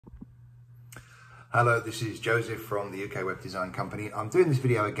Hello, this is Joseph from the UK Web Design Company. I'm doing this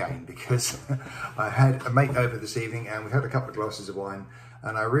video again because I had a makeover this evening and we had a couple of glasses of wine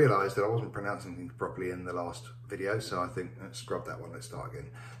and I realised that I wasn't pronouncing things properly in the last video, so I think let's scrub that one, let's start again.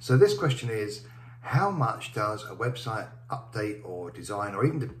 So this question is, how much does a website update or design, or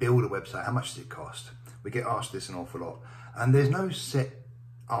even to build a website, how much does it cost? We get asked this an awful lot and there's no set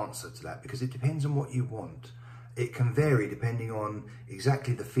answer to that because it depends on what you want. It can vary depending on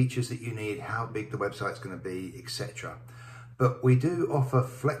exactly the features that you need, how big the website's going to be, etc. But we do offer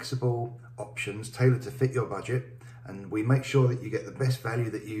flexible options tailored to fit your budget, and we make sure that you get the best value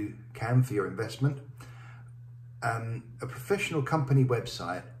that you can for your investment. A professional company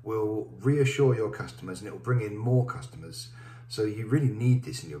website will reassure your customers and it will bring in more customers. So you really need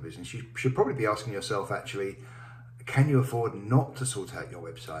this in your business. You should probably be asking yourself, actually, can you afford not to sort out your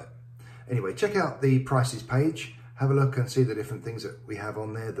website? Anyway, check out the prices page, have a look and see the different things that we have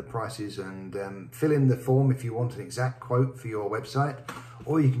on there, the prices, and fill in the form if you want an exact quote for your website,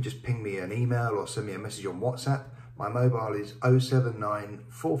 or you can just ping me an email or send me a message on WhatsApp. My mobile is 079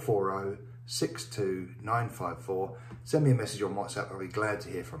 440 62954. Send me a message on WhatsApp, I'll be glad to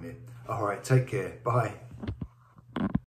hear from you. All right, take care, bye.